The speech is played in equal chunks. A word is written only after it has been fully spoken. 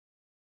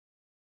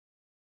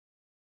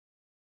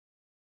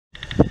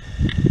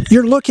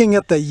You're looking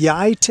at the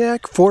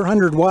Yitech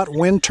 400 watt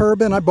wind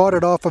turbine. I bought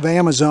it off of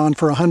Amazon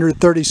for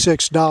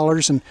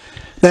 $136, and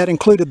that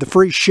included the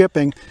free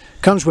shipping.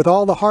 Comes with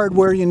all the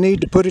hardware you need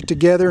to put it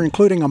together,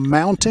 including a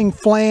mounting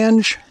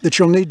flange that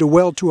you'll need to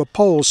weld to a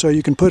pole so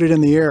you can put it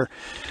in the air.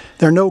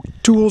 There are no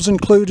tools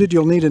included.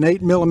 You'll need an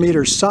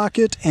 8mm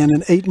socket and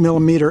an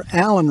 8mm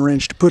Allen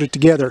wrench to put it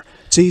together.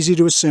 It's easy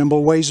to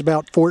assemble, weighs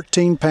about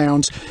 14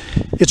 pounds.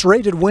 Its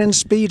rated wind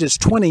speed is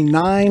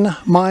 29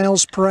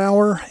 miles per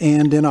hour,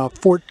 and in a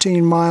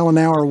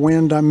 14-mile-an-hour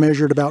wind, I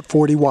measured about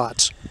 40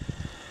 watts.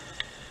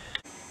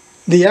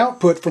 The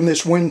output from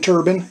this wind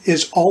turbine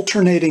is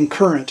alternating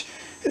current.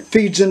 It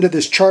feeds into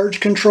this charge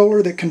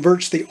controller that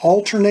converts the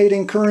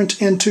alternating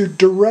current into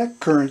direct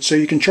current so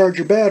you can charge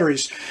your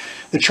batteries.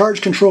 The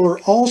charge controller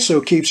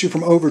also keeps you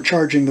from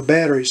overcharging the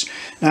batteries.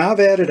 Now I've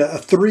added a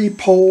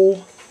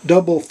 3-pole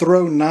double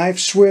throw knife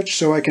switch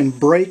so I can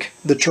break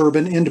the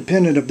turbine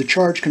independent of the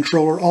charge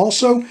controller.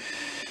 Also,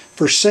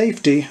 for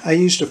safety, I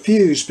used a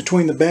fuse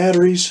between the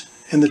batteries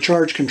and the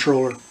charge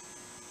controller.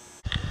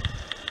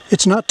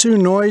 It's not too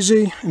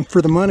noisy, and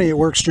for the money it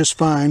works just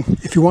fine.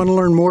 If you want to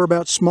learn more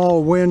about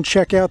small wind,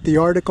 check out the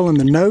article in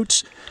the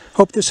notes.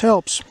 Hope this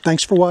helps.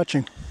 Thanks for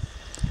watching.